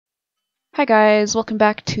Hi guys, welcome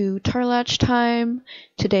back to Tarlach Time.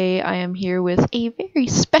 Today I am here with a very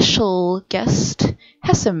special guest,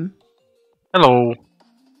 Hessim. Hello.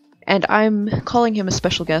 And I'm calling him a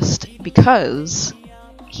special guest because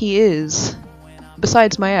he is,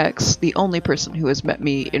 besides my ex, the only person who has met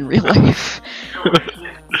me in real life.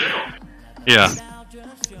 Yeah.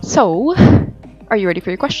 So, are you ready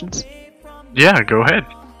for your questions? Yeah, go ahead.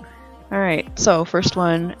 Alright, so first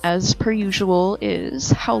one, as per usual,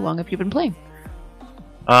 is how long have you been playing?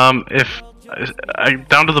 If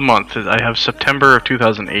down to the month, I have September of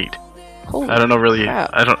 2008. Holy I don't know really. crap.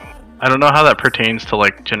 I don't know how that pertains to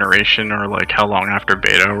like generation or like how long after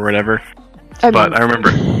beta or whatever. But I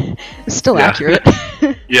remember. It's still Yeah. accurate.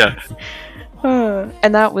 Yeah.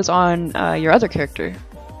 And that was on your other character.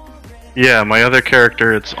 Yeah, my other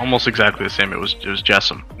character, it's almost exactly the same. It was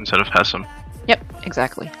Hessim instead of Hessim. Yep,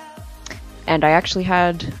 exactly. And I actually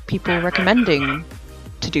had people recommending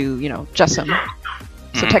to do, Hessim.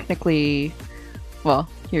 So technically, well,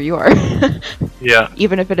 here you are. Yeah.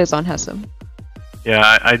 Even if it is on Hessim.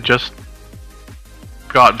 Yeah, I just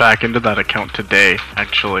got back into that account today,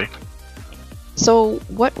 actually. So,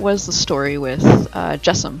 what was the story with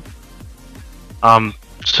Hessim?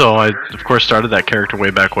 So I, of course, started that character way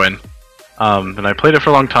back when. And I played it for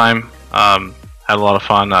a long time. Had a lot of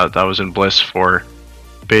fun. I was in bliss for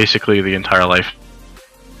basically the entire life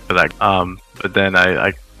for that. But then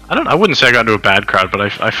I wouldn't say I got into a bad crowd, but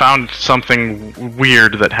I found something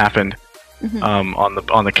weird that happened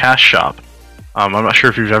on the cash shop. I'm not sure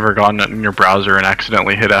if you've ever gotten it in your browser and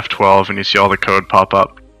accidentally hit F12 and you see all the code pop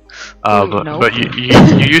up. No. But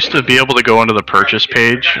you used to be able to go into the purchase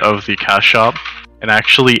page of the cash shop and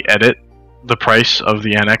actually edit the price of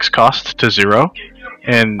the NX cost to 0,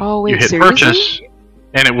 and Wait, you hit seriously? purchase,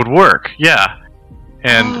 and it would work. Yeah,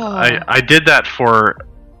 and I did that for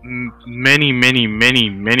many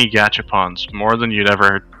gachapons, more than you'd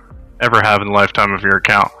ever have in the lifetime of your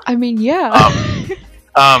account. I mean, yeah.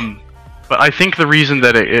 But I think the reason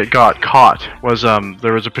that it got caught was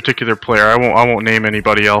there was a particular player. I won't name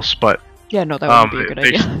anybody else, but Yeah, no, that wouldn't be a good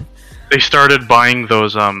idea. they started buying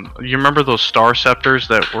those. You remember those star scepters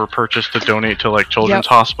that were purchased to donate to like Children's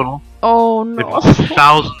Hospital? Oh They no. bought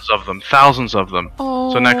thousands of them.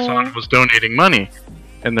 Oh. So Nexon was donating money,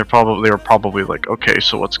 and they were probably like, okay,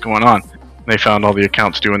 so what's going on? And they found all the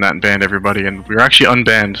accounts doing that and banned everybody, and we were actually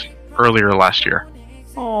unbanned earlier last year.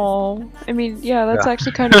 Oh, I mean, yeah, that's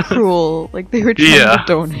actually kind of cruel. Like, they were trying to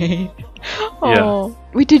donate. Oh.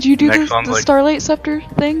 Wait, did you do the Starlight Scepter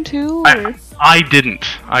thing too? Or? I didn't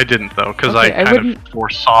though, because I kind of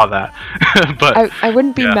foresaw that. But I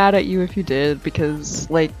wouldn't be mad at you if you did, because,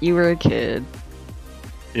 like, you were a kid.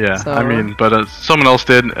 Yeah, so. I mean, but someone else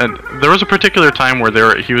did, and there was a particular time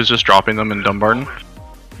where he was just dropping them in Dumbarton.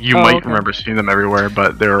 You might remember seeing them everywhere,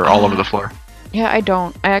 but they were all over the floor. Yeah, I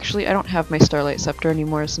don't. I don't have my Starlight Scepter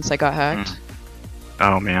anymore since I got hacked.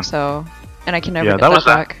 Oh man. So, and I can never get that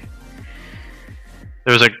back.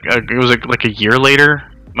 There was it was like a year later.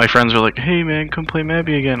 My friends were like, "Hey man, come play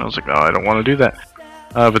Mabby again." I was like, "Oh, I don't want to do that."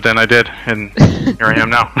 But then I did, and here I am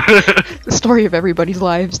now. The story of everybody's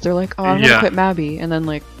lives. They're like, "Oh, I'm gonna quit Mabby," and then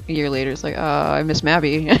like a year later, it's like, "Oh, I miss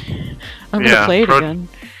Mabby. I'm gonna play it again."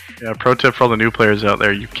 Yeah, pro tip for all the new players out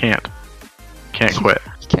there: you can't quit.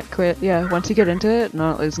 You can't quit. Yeah, once you get into it,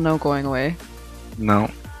 there's no going away. No.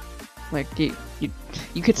 Like you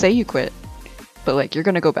could say you quit, but like you're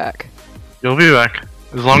gonna go back. You'll be back.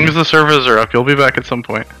 As long as the servers are up, you'll be back at some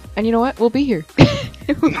point. And you know what? We'll be here.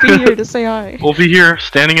 We'll be here to say hi. We'll be here,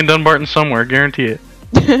 standing in Dumbarton somewhere, guarantee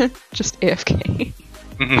it. Just AFK.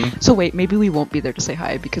 So wait, maybe we won't be there to say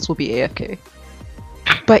hi because we'll be AFK.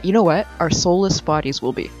 But you know what? Our soulless bodies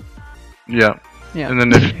will be. Yeah. Yeah. And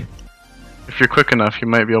then if you're quick enough, you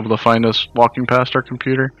might be able to find us walking past our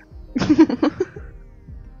computer.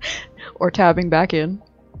 Or tabbing back in.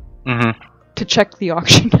 To check the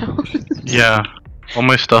auction house. Yeah. All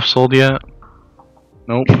my stuff sold yet?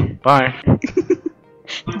 Nope. Bye.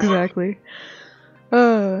 Exactly.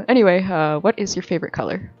 Anyway, what is your favorite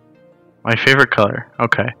color? My favorite color?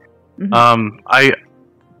 Okay. I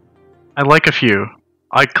like a few.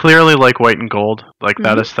 I clearly like white and gold. Like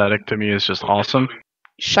that aesthetic to me is just awesome.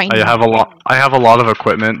 Shiny. I have a lot of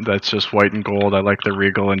equipment that's just white and gold. I like the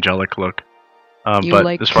regal angelic look. But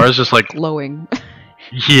like as far as just like glowing.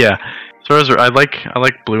 Yeah. As far as I like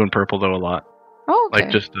blue and purple though a lot. Oh, okay.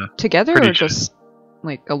 Like just together or just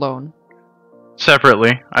like alone?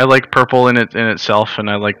 Separately. I like purple in itself, and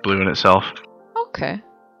I like blue in itself. Okay,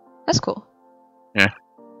 that's cool. Yeah.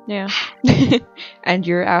 Yeah. And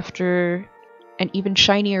you're after an even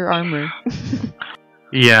shinier armor.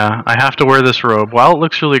 Yeah, I have to wear this robe. While it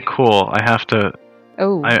looks really cool, I have to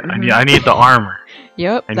Oh. I need the armor.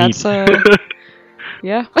 Yep, I that's need...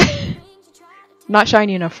 yeah. Not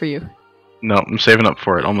shiny enough for you. No, I'm saving up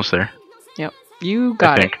for it. Almost there. Yep. You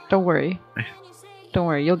got it. Don't worry. Don't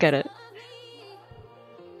worry, you'll get it.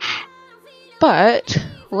 But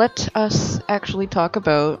let us actually talk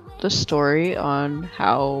about the story on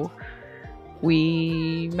how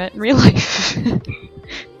we met in real life.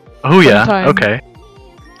 Oh yeah, Sometime. okay.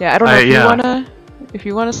 Yeah, I don't know if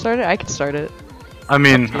you wanna start it, I can start it. I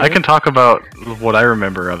mean, I can talk about what I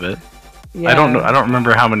remember of it. Yeah. I don't know. I don't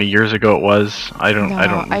remember how many years ago it was. I don't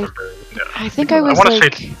remember. I think I was I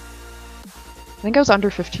think I was under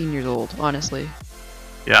 15 years old, honestly.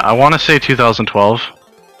 Yeah, I want to say 2012,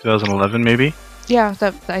 2011 maybe. Yeah,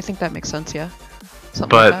 I think that makes sense, yeah. Something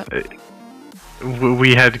but like that.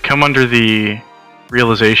 We had come under the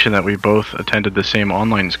realization that we both attended the same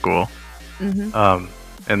online school. Mm-hmm.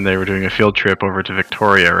 And they were doing a field trip over to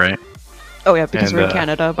Victoria, right? Oh yeah, because we're in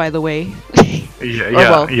Canada, by the way.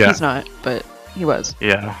 Yeah, he's not, but he was.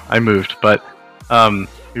 Yeah, I moved, but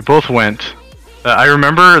we both went. I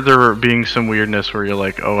remember there being some weirdness where you're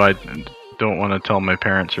like, oh, I don't want to tell my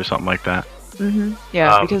parents or something like that. Mm-hmm.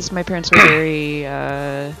 Yeah, because my parents were very,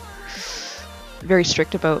 very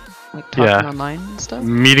strict about like talking online and stuff.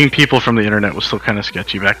 Meeting people from the internet was still kind of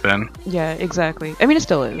sketchy back then. Yeah, exactly. I mean, it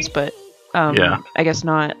still is, but I guess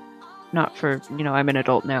not for, you know, I'm an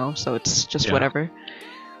adult now, so it's just whatever.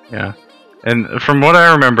 Yeah. And from what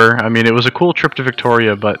I remember, I mean, it was a cool trip to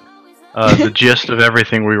Victoria, but the gist of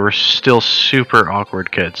everything, we were still super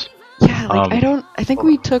awkward kids. Yeah, like I think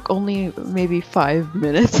we took only maybe 5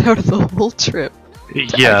 minutes out of the whole trip.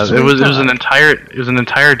 Yeah, it was an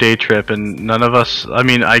entire day trip, and none of us. I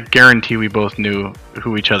mean, I guarantee we both knew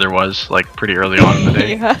who each other was, like pretty early on in the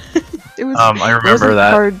day. Yeah, it was. I remember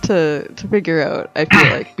that. Hard to figure out. I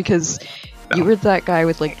feel like because you were that guy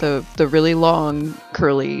with like the really long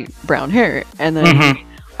curly brown hair, and then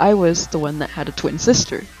I was the one that had a twin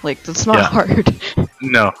sister. Like that's not hard.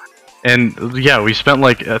 No. And yeah, we spent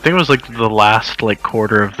like I think it was like the last like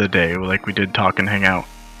quarter of the day, like we did talk and hang out.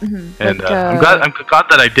 Mm-hmm. And like, I'm glad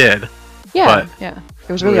that I did. Yeah, yeah,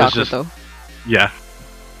 it was really awkward though. Yeah.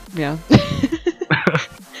 Yeah.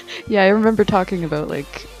 Yeah, I remember talking about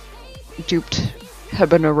like duped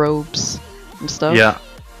Hebena robes and stuff. Yeah.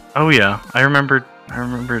 Oh yeah, I remember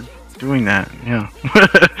doing that. Yeah.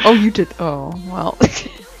 Oh, you did. Oh, well.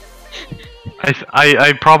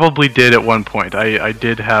 I probably did at one point. I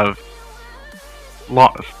did have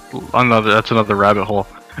that's another rabbit hole.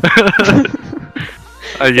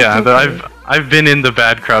 Yeah, okay. I've been in the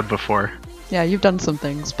bad crowd before. Yeah, you've done some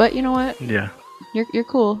things, but you know what? Yeah. You're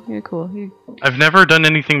cool. You're cool. I've never done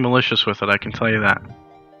anything malicious with it, I can tell you that.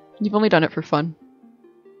 You've only done it for fun.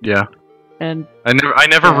 Yeah. And I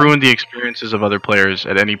never ruined the experiences of other players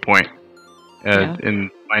at any point in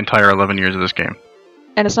my entire 11 years of this game.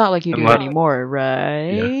 And it's not like you do anymore,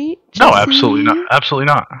 right? Yeah. No, absolutely not. Absolutely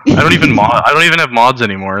not. I don't even I don't even have mods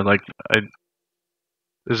anymore. Like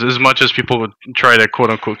as much as people would try to quote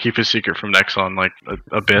unquote keep a secret from Nexon, like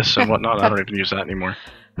Abyss and whatnot, I don't even use that anymore.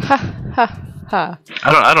 Ha ha ha.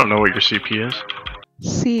 I don't know what your CP is.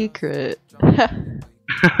 Secret.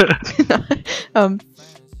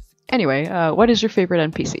 Anyway, what is your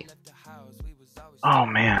favorite NPC? Oh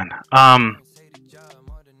man.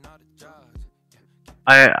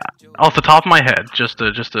 I off the top of my head, just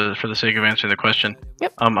to for the sake of answering the question.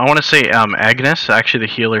 Yep. I want to say Agnes, actually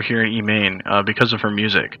the healer here in E-Main, because of her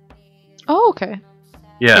music. Oh, okay.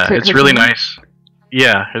 Yeah, like it's really nice.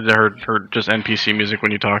 Yeah, her just NPC music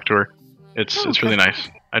when you talk to her. It's really nice.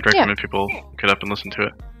 I'd recommend people get up and listen to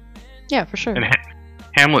it. Yeah, for sure. And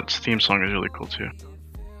Hamlet's theme song is really cool too.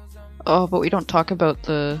 Oh, but we don't talk about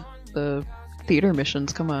the theater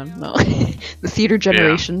missions. Come on, no. The theater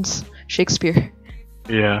generations, Shakespeare.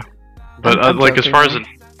 Yeah, but I'm like joking,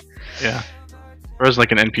 as far as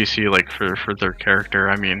like an NPC like for their character,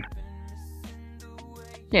 I mean.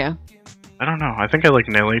 Yeah. I don't know. I think I like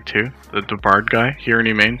Nelly too, the bard guy here in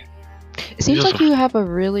E-Main. It seems like you have a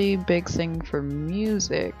really big thing for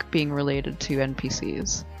music being related to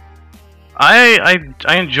NPCs. I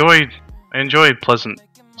enjoy pleasant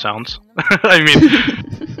sounds. I mean,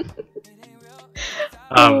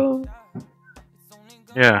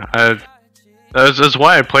 yeah. That's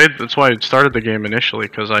why I played. That's why I started the game initially,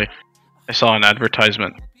 because I saw an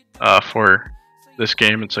advertisement for this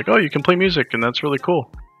game. It's like, oh, you can play music, and that's really cool.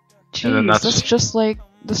 Jeez, and that's just like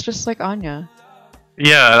Anya.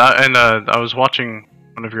 Yeah, and I was watching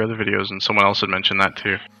one of your other videos, and someone else had mentioned that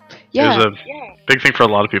too. Yeah, it was a big thing for a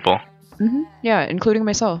lot of people. Mm-hmm. Yeah, including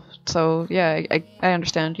myself. So yeah, I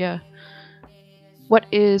understand. Yeah. What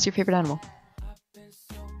is your favorite animal?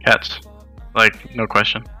 Cats. Like, no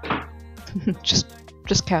question.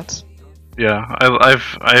 just cats. Yeah,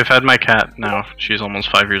 I've had my cat now. She's almost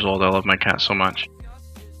 5 years old. I love my cat so much.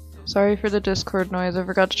 Sorry for the Discord noise. I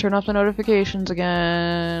forgot to turn off the notifications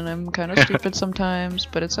again. I'm kind of stupid sometimes,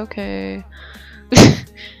 but it's okay. Is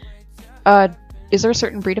there a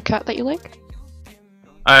certain breed of cat that you like?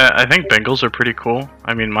 I think Bengals are pretty cool.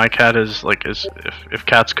 I mean, my cat is like if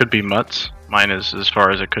cats could be mutts, mine is as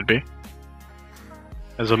far as it could be.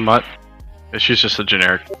 As a mutt, she's just a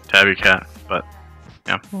generic tabby cat, but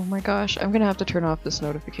yeah. Oh my gosh, I'm gonna have to turn off this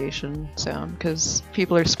notification sound because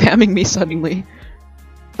people are spamming me suddenly.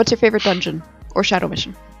 What's your favorite dungeon or shadow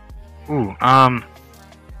mission? Ooh, oh,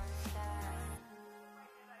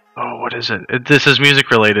 what is it? This is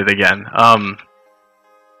music related again.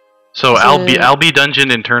 So Albi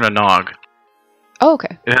Dungeon in Taminogi. Oh,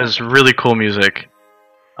 okay. It has really cool music.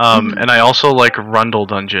 And I also like Rundle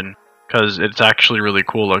Dungeon because it's actually really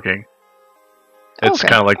cool looking. It's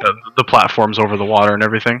kind of like the platforms over the water and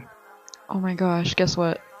everything. Oh my gosh, guess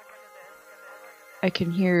what? I can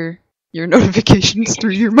hear your notifications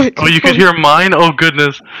through your microphone. Oh, you can hear mine? Oh,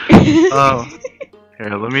 goodness. Oh.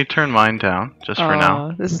 Here, let me turn mine down, just for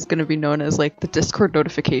now. This is going to be known as, like, the Discord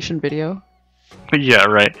notification video. Yeah,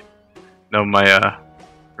 right. No, my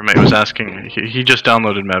roommate was asking, he just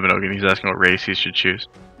downloaded Mabinogi and he's asking what race he should choose.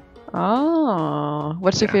 Oh,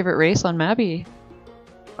 what's your favorite race on Mabby?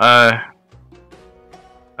 I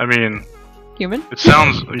mean... Human? It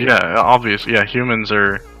sounds, yeah, obvious. Yeah, humans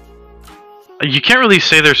are... You can't really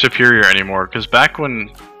say they're superior anymore, because back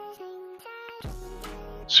when...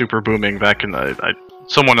 Super booming, back in the...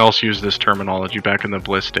 someone else used this terminology back in the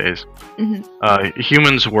Bliss days.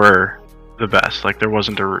 Humans were the best. Like, there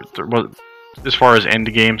wasn't as far as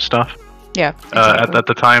endgame stuff. Yeah, exactly. At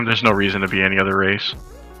the time, there's no reason to be any other race.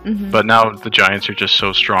 But now the giants are just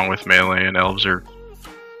so strong with melee, and elves are...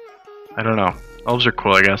 I don't know. Elves are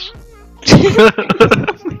cool, I guess. Oh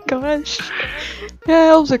my gosh. Yeah,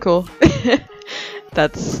 elves are cool.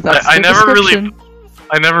 that's I never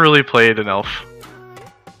really played an elf.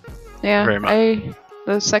 Yeah, very much.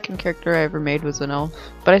 The second character I ever made was an elf,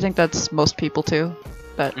 but I think that's most people too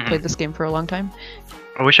that played this game for a long time.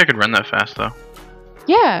 I wish I could run that fast though.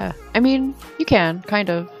 Yeah, I mean, you can kind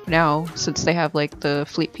of now since they have like the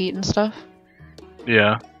fleet feet and stuff.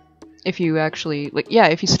 Yeah. If you actually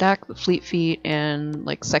if you stack the fleet feet and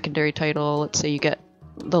like secondary title, let's say you get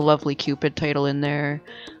the lovely Cupid title in there.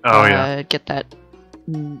 Oh yeah. Get that.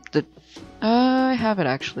 I have it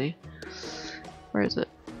actually. Where is it?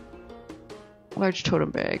 Large totem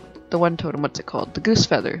bag. The one totem. What's it called? The goose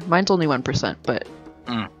feather. Mine's only 1%, but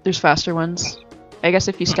there's faster ones. I guess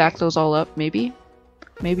if you stack those all up, maybe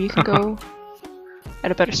you can go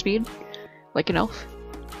at a better speed, like an elf.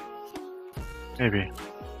 Maybe.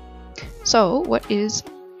 So, what is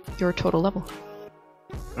your total level?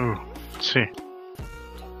 Ooh, let's see.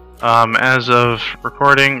 As of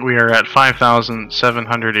recording, we are at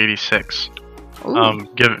 5,786.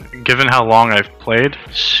 Given how long I've played,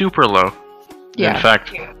 super low. Yeah. In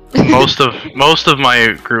fact, most of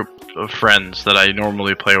my group of friends that I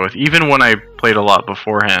normally play with, even when I played a lot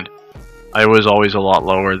beforehand, I was always a lot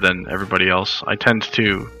lower than everybody else. I tend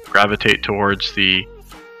to gravitate towards the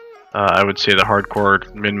I would say the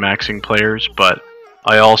hardcore min-maxing players, but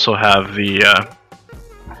I also have the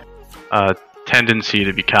tendency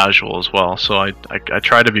to be casual as well, so I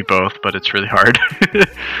try to be both, but it's really hard.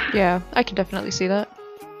 Yeah, I can definitely see that.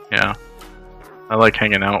 Yeah. I like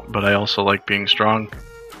hanging out, but I also like being strong.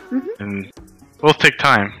 And both take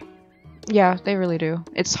time. Yeah, they really do.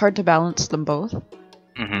 It's hard to balance them both.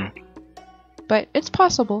 But it's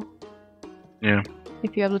possible. Yeah.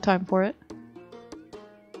 If you have the time for it.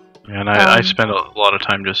 Yeah, and I spend a lot of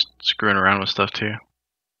time just screwing around with stuff too.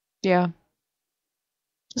 Yeah.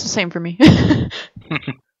 It's the same for me.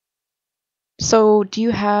 So, do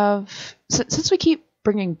you have... Since we keep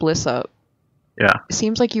bringing Bliss up, yeah, it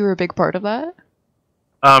seems like you were a big part of that?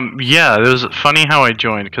 Yeah, it was funny how I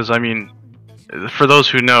joined, because, I mean, for those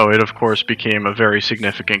who know, it of course became a very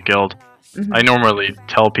significant guild. I normally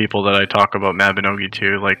tell people that I talk about Mabinogi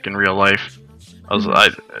too, like in real life.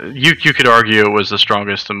 You could argue it was the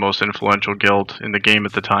strongest and most influential guild in the game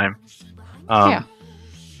at the time. Yeah.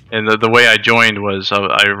 And the way I joined was,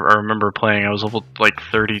 I remember playing, I was level like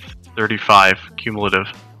 35 cumulative.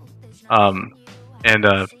 And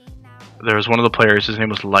there was one of the players, his name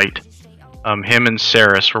was Light. Him and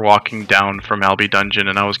Saris were walking down from Albi Dungeon,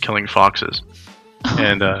 and I was killing foxes.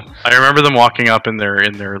 And I remember them walking up in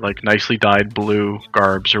their like nicely dyed blue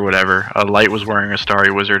garbs or whatever. Light was wearing a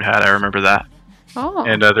Starry Wizard hat, I remember that. Oh.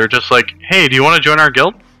 And they're just like, hey, do you want to join our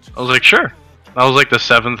guild? I was like, sure. I was like the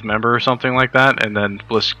 7th member or something like that, and then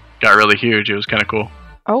Bliss got really huge. It was kind of cool.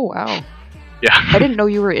 Oh wow. Yeah. I didn't know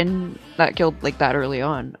you were in that guild like that early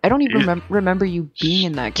on. I don't even remember you being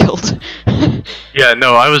in that guild. Yeah,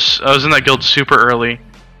 no, I was in that guild super early.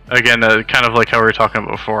 Again, kind of like how we were talking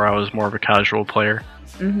about before, I was more of a casual player.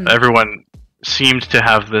 Everyone seemed to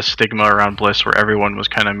have this stigma around Bliss where everyone was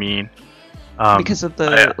kind of mean. Because of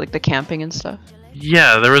the like the camping and stuff.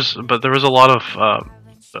 Yeah, there was a lot of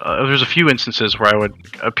there's a few instances where I would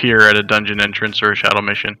appear at a dungeon entrance or a shadow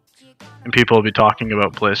mission, and people would be talking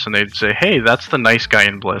about Bliss, and they'd say, "Hey, that's the nice guy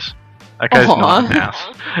in Bliss. That guy's not an ass."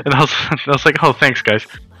 And I was like, "Oh, thanks, guys."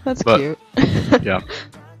 That's cute. Yeah.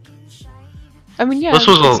 I mean, yeah,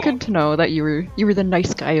 it's good to know that you were the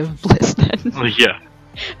nice guy of Bliss then. Yeah.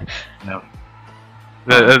 No.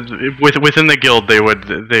 Within the guild,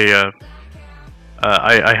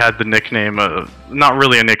 I had the nickname, not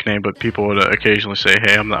really a nickname, but people would occasionally say,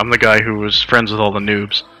 "Hey, I'm the guy who was friends with all the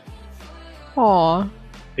noobs." Aw.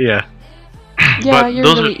 Yeah. Yeah, you're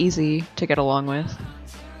really easy to get along with.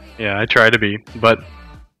 Yeah, I try to be, but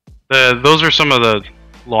those are some of the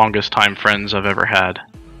longest time friends I've ever had.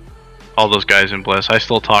 All those guys in Bliss. I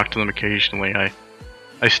still talk to them occasionally.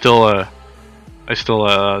 I still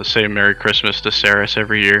say Merry Christmas to Saris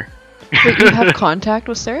every year. Wait, you have contact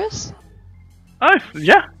with Saris?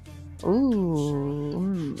 Yeah.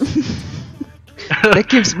 Ooh. That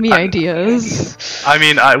gives me ideas. I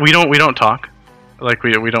mean, we don't talk. Like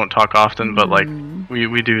we don't talk often, but like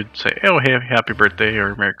we do say, "Oh, hey, happy birthday"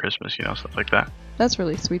 or "Merry Christmas," stuff like that. That's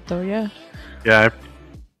really sweet, though. Yeah. Yeah, I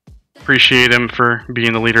appreciate him for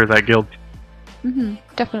being the leader of that guild.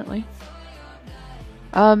 Definitely.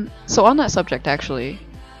 So on that subject, actually,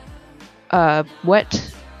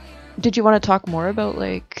 what did you want to talk more about?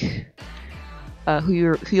 Like,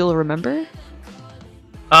 who you'll remember?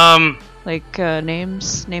 Like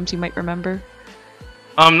names you might remember.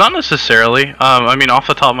 Not necessarily. I mean, off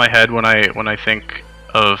the top of my head, when I think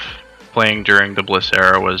of playing during the Bliss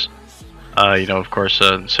era, was, of course,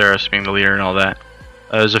 Saris being the leader and all that.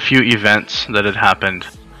 There's a few events that had happened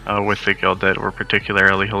with the guild that were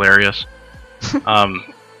particularly hilarious.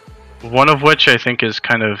 One of which I think is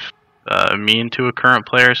kind of mean to a current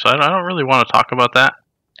player, so I don't really want to talk about that.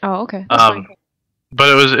 Oh, okay. That's fine. But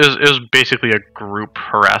it was basically a group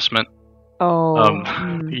harassment. Oh.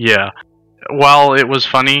 Yeah. While it was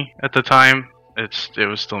funny at the time, it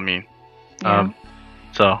was still mean. Yeah.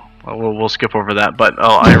 So we'll skip over that. But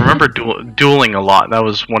I remember dueling a lot. That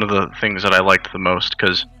was one of the things that I liked the most,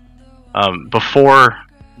 because before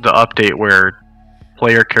the update where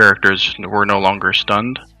player characters were no longer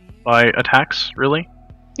stunned by attacks, really.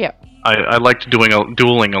 Yeah. I liked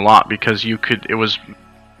dueling a lot because it was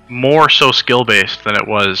more so skill based than it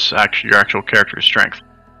was your actual character's strength.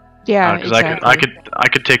 Yeah, exactly. I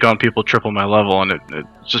could take on people triple my level, and it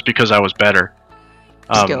just because I was better.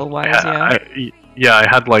 Skill wise, yeah. I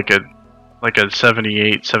had like a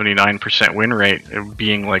 78-79% win rate,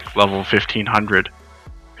 being like level 1500,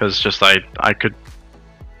 because just I could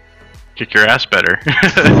kick your ass better.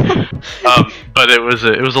 But it was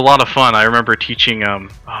a lot of fun. I remember teaching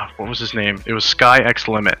what was his name? It was Sky X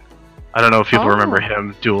Limit. I don't know if people remember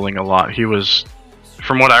him dueling a lot. He was,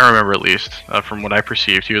 from what I remember at least, from what I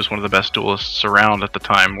perceived, he was one of the best duelists around at the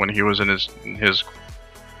time when he was in his.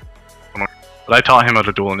 But I taught him how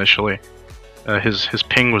to duel initially. His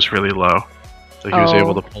ping was really low, so he was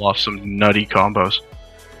able to pull off some nutty combos.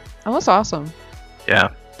 Oh, that's awesome. Yeah.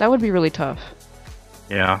 That would be really tough.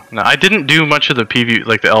 Yeah. Now, I didn't do much of the PvP,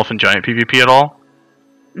 like the Elf and Giant PvP at all,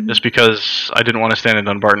 just because I didn't want to stand in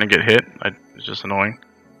Dunbarton and get hit. It was just annoying.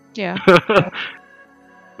 Yeah. But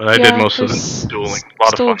I did most of the dueling. A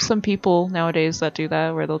lot of fun. Some people nowadays that do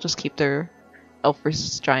that, where they'll just keep their Elf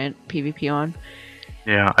versus Giant PvP on.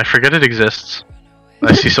 Yeah, I forget it exists.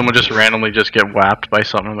 I see someone just randomly just get whapped by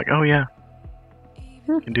something. I'm like, oh yeah,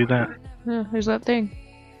 you can do that. Yeah, there's that thing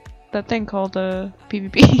called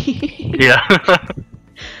PvP. Yeah.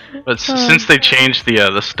 But since they changed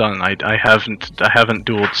the stun, I haven't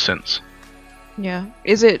dueled since. Yeah.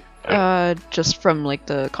 Is it just from like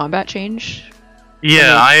the combat change?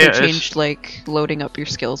 Yeah, they changed like loading up your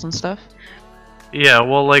skills and stuff. Yeah,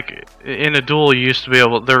 well, like in a duel, you used to be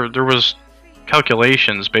able. There was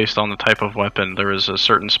calculations based on the type of weapon. There was a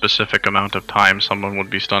certain specific amount of time someone would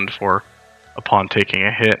be stunned for upon taking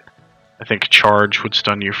a hit. I think charge would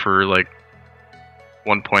stun you for like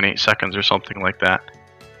 1.8 seconds or something like that,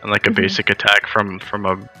 and like a basic attack from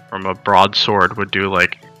a broadsword would do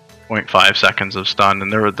like 0.5 seconds of stun,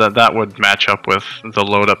 and that would match up with the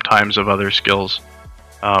load up times of other skills.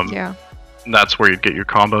 Yeah, that's where you'd get your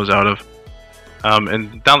combos out of.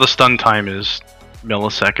 And now the stun time is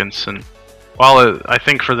milliseconds, and while I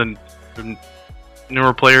think for the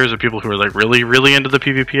newer players or people who are like really, really into the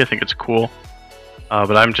PvP, I think it's cool.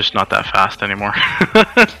 But I'm just not that fast anymore.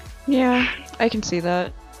 Yeah, I can see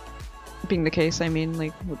that being the case. I mean,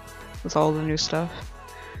 like with all the new stuff.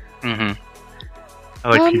 I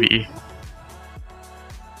like PvE.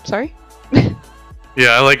 Sorry?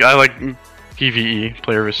 Yeah, I like PvE,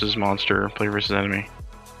 player versus monster, player versus enemy.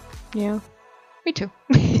 Yeah, me too.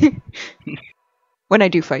 When I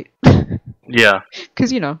do fight. Yeah.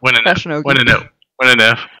 Because, you know, When an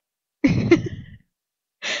F.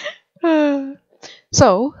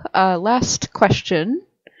 So, last question.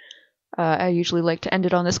 I usually like to end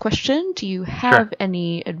it on this question. Do you have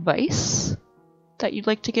any advice that you'd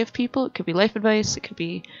like to give people? It could be life advice, it could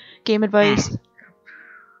be game advice.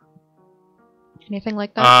 Anything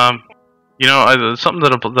like that? You know, something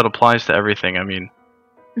that applies to everything. I mean,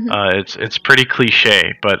 it's pretty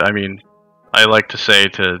cliche, but I mean, I like to say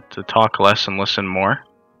to talk less and listen more.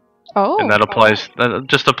 Oh. And that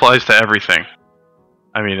just applies to everything.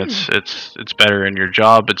 I mean, it's better in your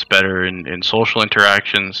job. It's better in social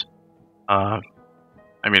interactions. I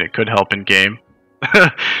mean, it could help in game.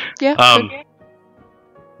 Yeah.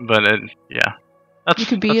 But yeah, you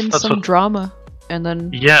could be in some drama, and then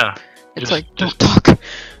it's just, like don't talk.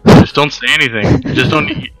 Just don't say anything. Just don't.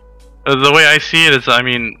 The way I see it is, I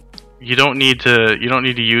mean, you don't need to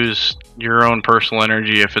use your own personal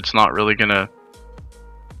energy if it's not really gonna.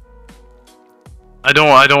 I don't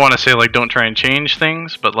want to say like don't try and change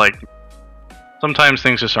things, but like sometimes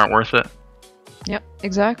things just aren't worth it. Yep,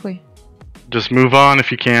 exactly. Just move on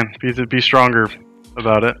if you can. Be stronger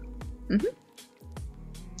about it.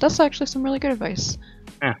 That's actually some really good advice.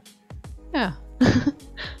 Yeah. Yeah.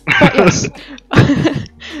 But yes.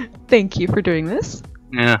 Thank you for doing this.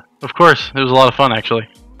 Yeah, of course. It was a lot of fun, actually.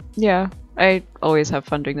 Yeah, I always have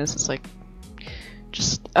fun doing this. It's like,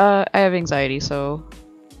 just, I have anxiety, so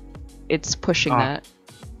it's pushing that.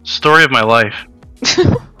 Story of my life.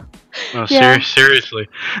 No, seriously.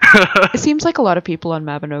 It seems like a lot of people on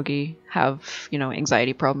Mabinogi have, you know,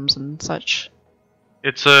 anxiety problems and such.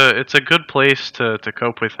 It's a good place to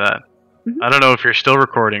cope with that. I don't know if you're still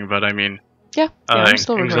recording, but I mean, I'm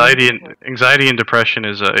still recording. Anxiety and depression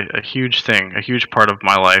is a huge thing, a huge part of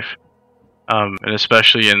my life, and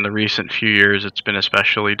especially in the recent few years, it's been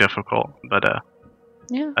especially difficult. But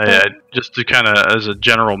I just to kind of as a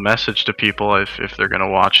general message to people, if they're gonna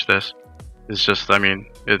watch this, is just, I mean,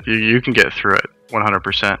 you can get through it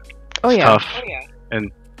 100%. It's tough.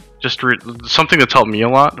 And just something that's helped me a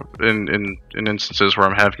lot in instances where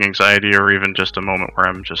I'm having anxiety or even just a moment where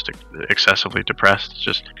I'm just excessively depressed.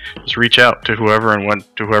 Just reach out to whoever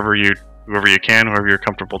whoever you can, whoever you're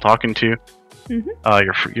comfortable talking to.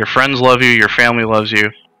 Your friends love you, your family loves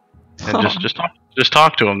you, and just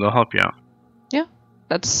talk to them. They'll help you out. Yeah,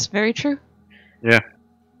 that's very true. Yeah.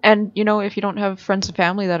 And you know, if you don't have friends and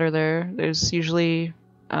family that are there, there's usually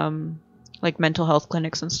like mental health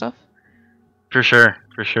clinics and stuff. For sure.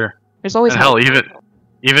 There's always hell,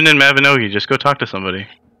 even in Mabinogi, just go talk to somebody.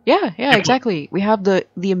 Yeah, exactly. We have the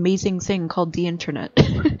amazing thing called the internet.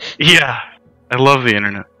 Yeah, I love the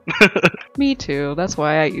internet. Me too. That's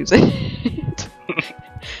why I use it.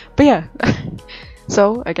 But yeah,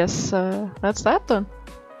 so I guess that's that then.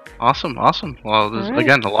 Awesome. Well, this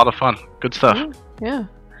again, a lot of fun. Good stuff. Yeah.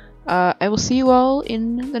 I will see you all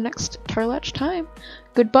in the next Tarlach Time.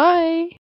 Goodbye.